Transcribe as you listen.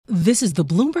This is the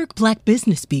Bloomberg Black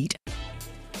Business Beat.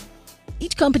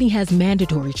 Each company has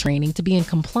mandatory training to be in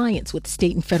compliance with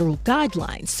state and federal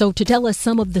guidelines. So to tell us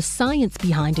some of the science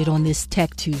behind it on this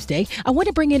Tech Tuesday, I want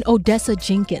to bring in Odessa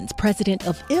Jenkins, president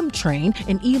of Emtrain,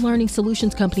 an e-learning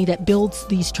solutions company that builds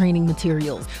these training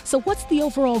materials. So what's the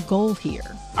overall goal here?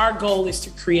 Our goal is to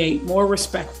create more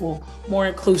respectful, more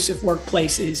inclusive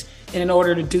workplaces. And in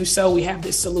order to do so, we have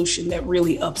this solution that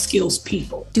really upskills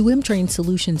people. Do Emtrain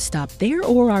solutions stop there,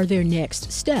 or are there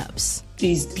next steps?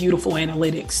 These beautiful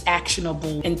analytics,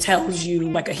 actionable, and tells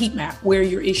you like a heat map where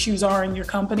your issues are in your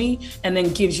company, and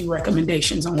then gives you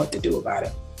recommendations on what to do about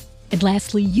it. And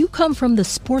lastly, you come from the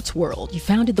sports world. You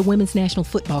founded the Women's National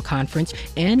Football Conference,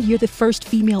 and you're the first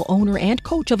female owner and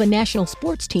coach of a national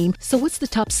sports team. So what's the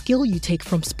top skill you take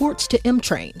from sports to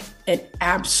Emtrain? An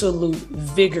absolute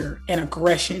vigor and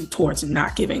aggression towards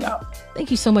not giving up. Thank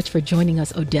you so much for joining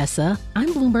us, Odessa.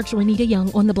 I'm Bloomberg's Renita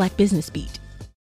Young on the Black Business Beat.